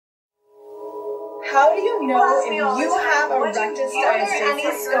How do you know if you have a rectus diastasis?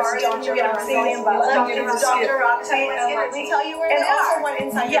 It's Dr. Roxy. It's Dr. Roxy. Let me tell you where and they also are. one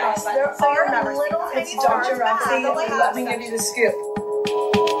inside your Yes, belly there button. are little It's tiny Dr. bars Roxy. back. Let me give you the scoop.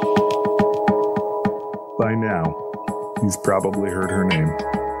 By now, you've probably heard her name.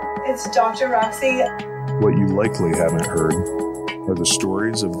 It's Dr. Roxy. What you likely haven't heard are the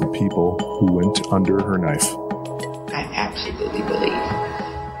stories of the people who went under her knife. I absolutely believe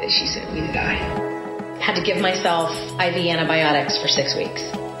that she sent me to die. Had to give myself IV antibiotics for 6 weeks.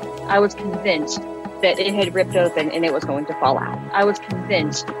 I was convinced that it had ripped open and it was going to fall out. I was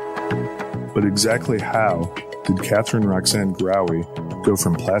convinced. But exactly how did Katharine Roxanne Grawe go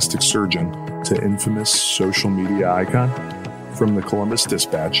from plastic surgeon to infamous social media icon? From the Columbus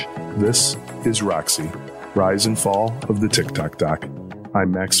Dispatch, this is Roxy, Rise and Fall of the TikTok Doc.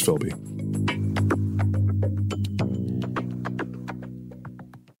 I'm Max Filby.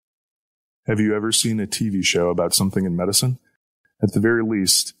 Have you ever seen a TV show about something in medicine? At the very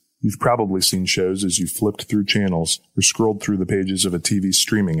least, you've probably seen shows as you flipped through channels or scrolled through the pages of a TV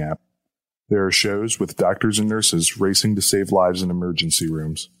streaming app. There are shows with doctors and nurses racing to save lives in emergency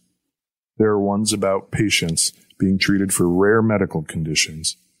rooms. There are ones about patients being treated for rare medical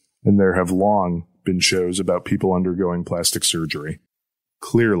conditions, and there have long been shows about people undergoing plastic surgery.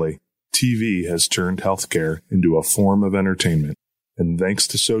 Clearly, TV has turned healthcare into a form of entertainment, and thanks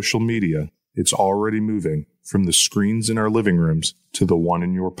to social media, it's already moving from the screens in our living rooms to the one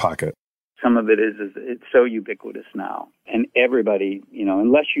in your pocket. Some of it is it's so ubiquitous now, and everybody,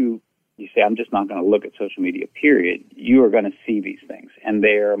 unless you say, I'm just not going to look at social media, period, you are going to see these things, and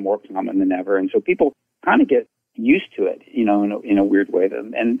they are more common than ever. And so people kind of get used to it, in a weird way.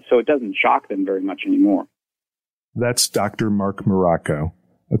 And so it doesn't shock them very much anymore. That's Dr. Mark Morocco,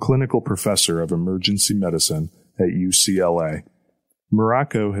 a clinical professor of emergency medicine at UCLA.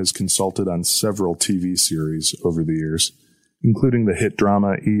 Morocco has consulted on several TV series over the years, including the hit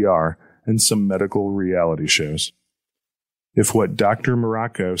drama ER and some medical reality shows. If what Dr.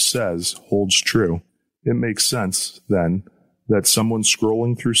 Morocco says holds true, it makes sense, then, that someone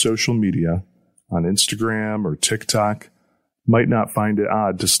scrolling through social media, on Instagram or TikTok, might not find it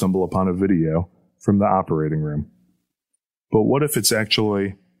odd to stumble upon a video from the operating room. But what if it's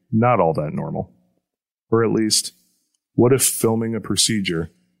actually not all that normal? Or at least, what if filming a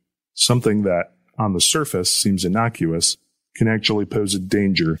procedure, something that, on the surface, seems innocuous, can actually pose a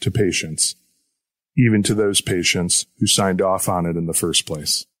danger to patients, even to those patients who signed off on it in the first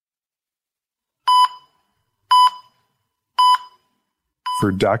place?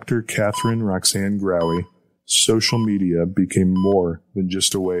 For Dr. Katharine Roxanne Grawe, social media became more than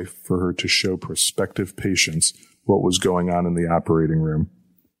just a way for her to show prospective patients what was going on in the operating room.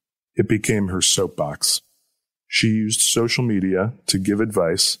 It became her soapbox. She used social media to give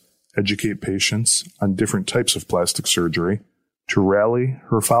advice, educate patients on different types of plastic surgery, to rally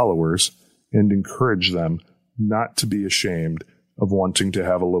her followers, and encourage them not to be ashamed of wanting to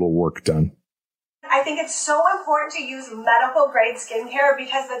have a little work done. I think it's so important to use medical grade skincare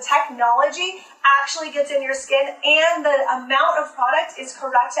because the technology actually gets in your skin and the amount of product is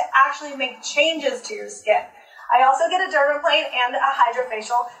correct to actually make changes to your skin. I also get a dermaplane and a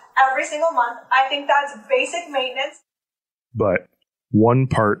hydrofacial every single month. I think that's basic maintenance. But one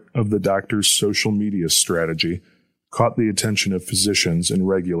part of the doctor's social media strategy caught the attention of physicians and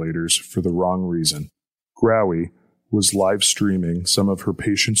regulators for the wrong reason. Grawe was live streaming some of her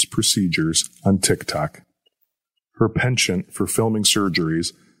patients' procedures on TikTok. Her penchant for filming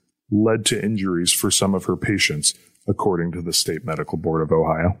surgeries led to injuries for some of her patients, according to the State Medical Board of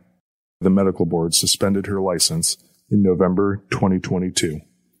Ohio. The medical board suspended her license in November 2022.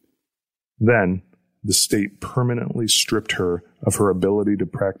 Then, the state permanently stripped her of her ability to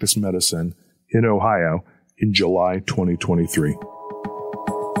practice medicine in Ohio in July 2023.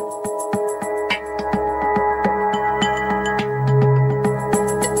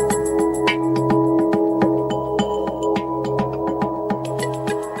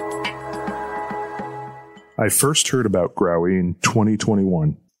 I first heard about Grawe in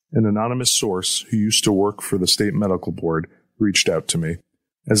 2021. An anonymous source who used to work for the state medical board reached out to me.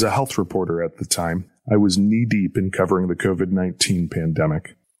 As a health reporter at the time, I was knee-deep in covering the COVID-19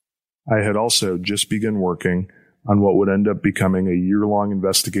 pandemic. I had also just begun working on what would end up becoming a year-long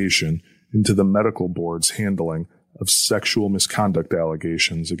investigation into the medical board's handling of sexual misconduct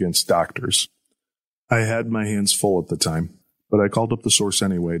allegations against doctors. I had my hands full at the time, but I called up the source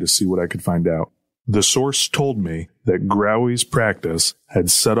anyway to see what I could find out. The source told me that Grawe's practice had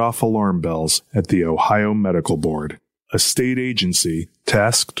set off alarm bells at the Ohio Medical Board, a state agency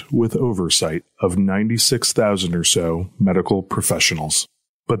tasked with oversight of 96,000 or so medical professionals.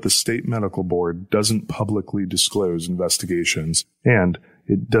 But the state medical board doesn't publicly disclose investigations, and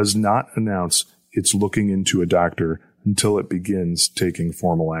it does not announce it's looking into a doctor until it begins taking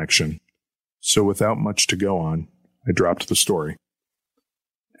formal action. So without much to go on, I dropped the story.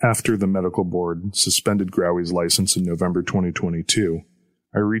 After the medical board suspended Grawe's license in November 2022,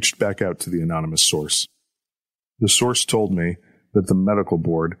 I reached back out to the anonymous source. The source told me that the medical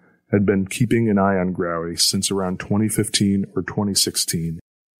board had been keeping an eye on Grawe since around 2015 or 2016.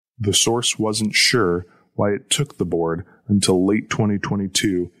 The source wasn't sure why it took the board until late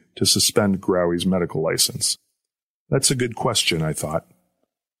 2022 to suspend Grawe's medical license. That's a good question, I thought.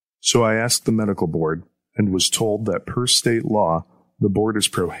 So I asked the medical board and was told that per state law, the board is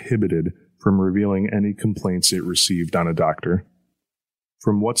prohibited from revealing any complaints it received on a doctor.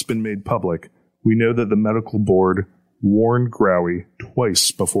 From what's been made public, we know that the medical board warned Grawe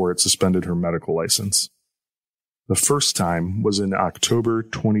twice before it suspended her medical license. The first time was in October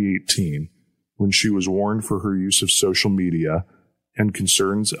 2018, when she was warned for her use of social media and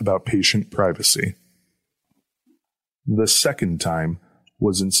concerns about patient privacy. The second time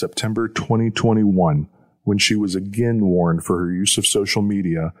was in September 2021, when she was again warned for her use of social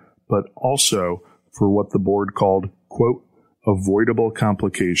media, but also for what the board called, quote, avoidable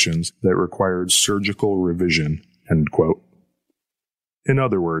complications that required surgical revision, end quote. In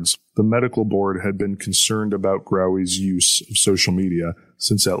other words, the medical board had been concerned about Grawe's use of social media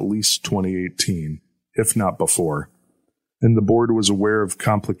since at least 2018, if not before. And the board was aware of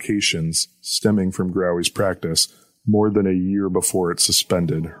complications stemming from Grawe's practice more than a year before it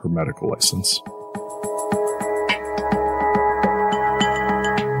suspended her medical license.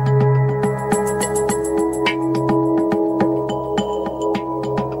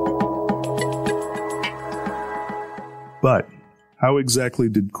 But how exactly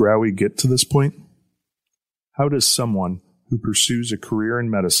did Grawe get to this point? How does someone who pursues a career in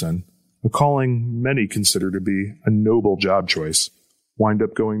medicine, a calling many consider to be a noble job choice, wind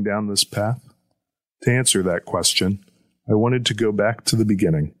up going down this path? To answer that question, I wanted to go back to the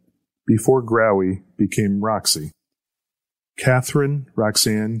beginning, before Grawe became Roxy. Katharine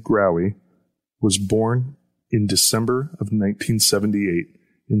Roxanne Grawe was born in December of 1978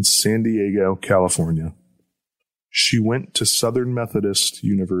 in San Diego, California. She went to Southern Methodist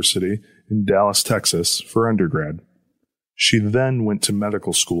University in Dallas, Texas for undergrad. She then went to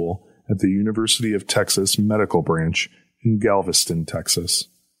medical school at the University of Texas Medical Branch in Galveston, Texas.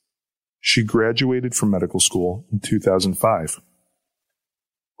 She graduated from medical school in 2005.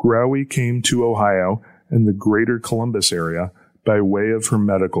 Grawe came to Ohio and the greater Columbus area by way of her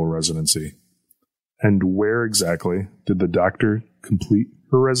medical residency. And where exactly did the doctor complete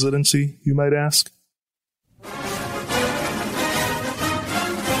her residency, you might ask?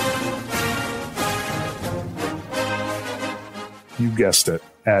 You guessed it,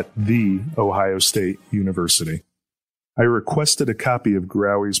 at the Ohio State University. I requested a copy of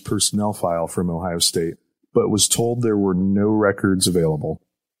Grawe's personnel file from Ohio State, but was told there were no records available.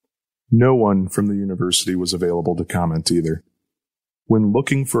 No one from the university was available to comment either. When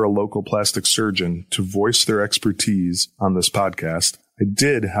looking for a local plastic surgeon to voice their expertise on this podcast, I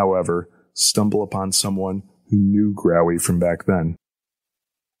did, however, stumble upon someone who knew Grawe from back then.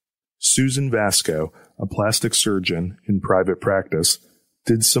 Susan Vasco, a plastic surgeon in private practice,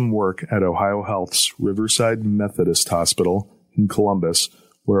 did some work at Ohio Health's Riverside Methodist Hospital in Columbus,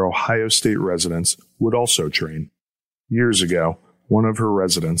 where Ohio State residents would also train. Years ago, one of her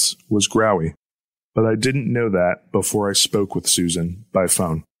residents was Grawe, but I didn't know that before I spoke with Susan by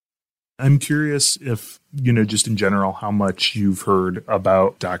phone. I'm curious if, just in general, how much you've heard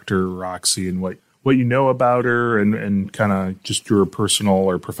about Dr. Roxy and what you know about her and kind of just your personal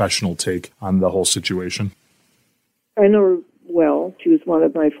or professional take on the whole situation. I know her well. She was one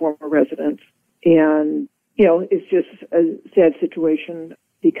of my former residents. And, it's just a sad situation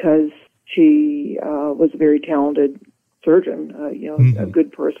because she was a very talented surgeon, a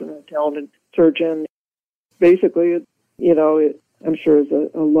good person, a talented surgeon. Basically, I'm sure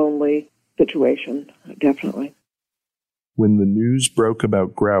it's a lonely situation, definitely. When the news broke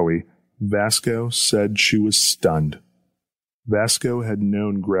about Grawe, Vasco said she was stunned. Vasco had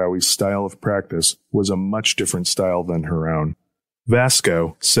known Grawe's style of practice was a much different style than her own.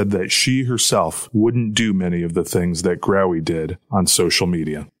 Vasco said that she herself wouldn't do many of the things that Grawe did on social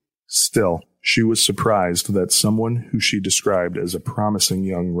media. Still, she was surprised that someone who she described as a promising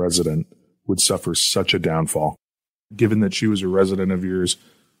young resident would suffer such a downfall. Given that she was a resident of yours,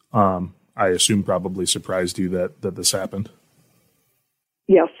 I assume probably surprised you that this happened.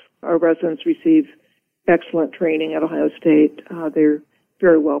 Yes, our residents receive excellent training at Ohio State. They're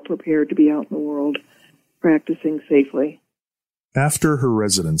very well prepared to be out in the world practicing safely. After her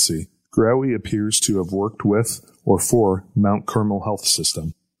residency, Grawe appears to have worked with or for Mount Carmel Health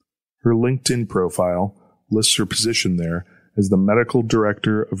System. Her LinkedIn profile lists her position there as the Medical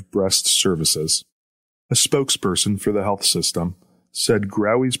Director of Breast Services. A spokesperson for the health system said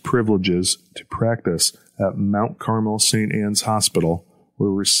Grawe's privileges to practice at Mount Carmel St. Anne's Hospital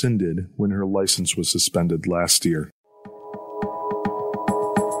were rescinded when her license was suspended last year.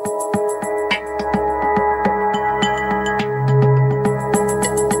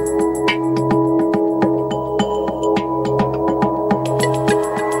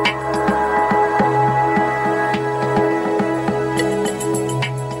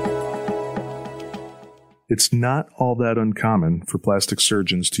 It's not all that uncommon for plastic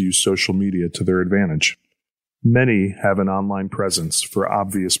surgeons to use social media to their advantage. Many have an online presence for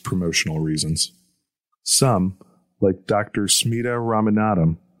obvious promotional reasons. Some, like Dr. Smita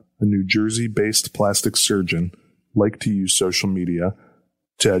Ramanathan, a New Jersey-based plastic surgeon, like to use social media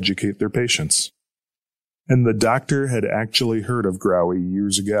to educate their patients. And the doctor had actually heard of Grawe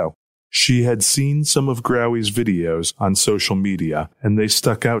years ago. She had seen some of Grawe's videos on social media, and they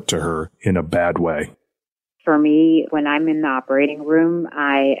stuck out to her in a bad way. For me, when I'm in the operating room,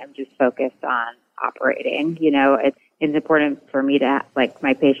 I am just focused on operating. You know, it's important for me to, like,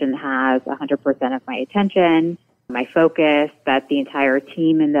 my patient has 100% of my attention, my focus, that the entire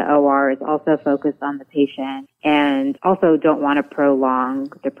team in the OR is also focused on the patient, and also don't want to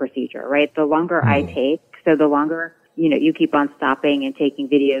prolong the procedure, right? The longer I take, so the longer, you keep on stopping and taking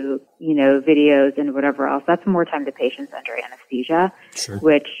videos and whatever else, that's more time the patient's under anesthesia, sure.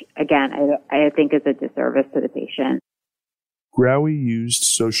 Which, again, I think is a disservice to the patient. Grawe used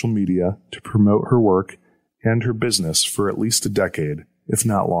social media to promote her work and her business for at least a decade, if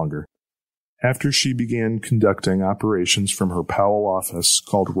not longer. After she began conducting operations from her Powell office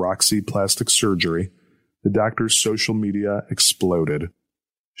called Roxy Plastic Surgery, the doctor's social media exploded.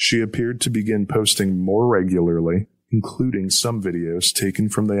 She appeared to begin posting more regularly, including some videos taken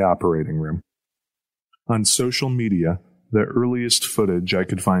from the operating room. On social media, the earliest footage I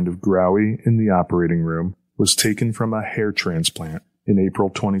could find of Grawe in the operating room was taken from a hair transplant in April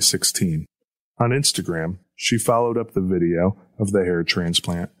 2016. On Instagram, she followed up the video of the hair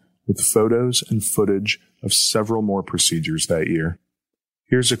transplant with photos and footage of several more procedures that year.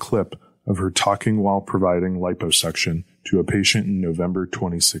 Here's a clip of her talking while providing liposuction to a patient in November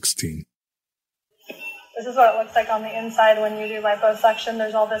 2016. This is what it looks like on the inside when you do liposuction.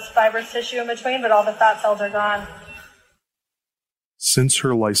 There's all this fibrous tissue in between, but all the fat cells are gone. Since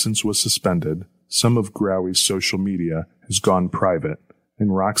her license was suspended, some of Grawe's social media has gone private,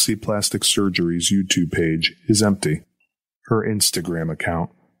 and Roxy Plastic Surgery's YouTube page is empty. Her Instagram account,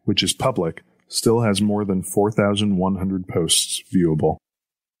 which is public, still has more than 4,100 posts viewable.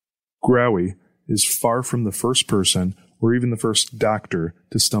 Grawe is far from the first person or even the first doctor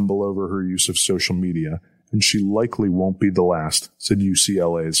to stumble over her use of social media, and she likely won't be the last, said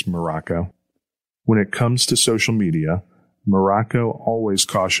UCLA's Morocco. When it comes to social media, Morocco always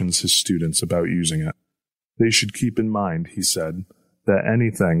cautions his students about using it. They should keep in mind, he said, that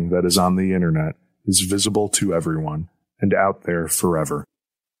anything that is on the internet is visible to everyone and out there forever.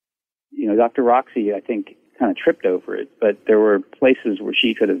 Dr. Roxy, I think, kind of tripped over it, but there were places where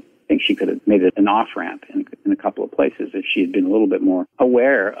she could have made it an off-ramp in a couple of places if she had been a little bit more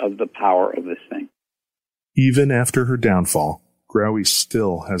aware of the power of this thing. Even after her downfall, Grawe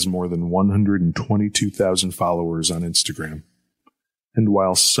still has more than 122,000 followers on Instagram. And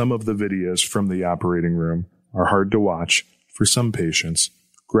while some of the videos from the operating room are hard to watch, for some patients,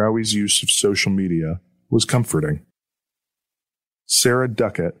 Grawe's use of social media was comforting. Sarah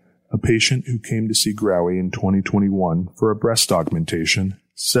Duckett, a patient who came to see Grawe in 2021 for a breast augmentation,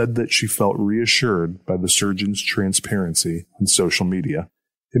 said that she felt reassured by the surgeon's transparency on social media.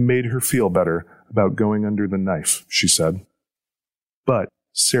 It made her feel better about going under the knife, she said. But,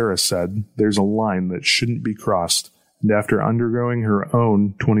 Sarah said, there's a line that shouldn't be crossed, and after undergoing her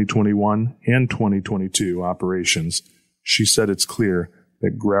own 2021 and 2022 operations, she said it's clear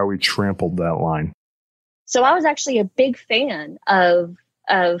that Grawe trampled that line. So I was actually a big fan of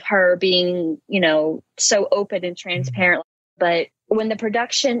her being, so open and transparent. But when the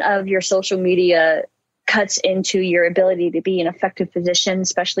production of your social media cuts into your ability to be an effective physician,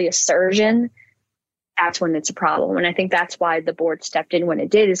 especially a surgeon, that's when it's a problem. And I think that's why the board stepped in when it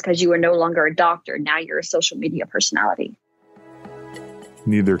did, is because you are no longer a doctor. Now you're a social media personality.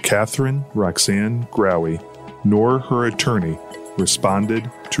 Neither Katharine Roxanne Grawe nor her attorney responded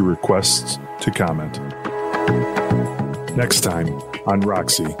to requests to comment. Next time on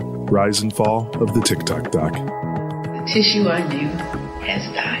Roxy, Rise and Fall of the TikTok Doc. The tissue on you has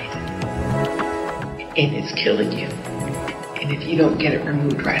died, and it's killing you, and And if you don't get it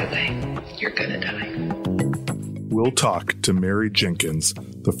removed right away, you're gonna die. We'll talk to Mary Jenkins,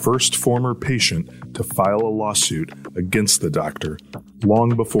 the first former patient to file a lawsuit against the doctor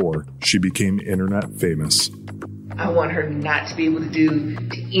long before she became internet famous. I want her not to be able to do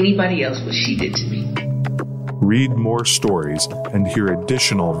to anybody else what she did to me. Read more stories and hear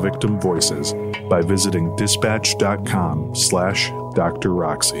additional victim voices by visiting dispatch.com/Dr.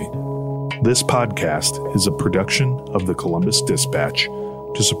 Roxy. This podcast is a production of the Columbus Dispatch.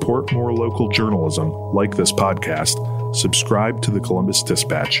 To support more local journalism like this podcast, subscribe to the Columbus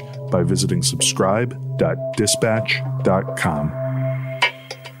Dispatch by visiting subscribe.dispatch.com.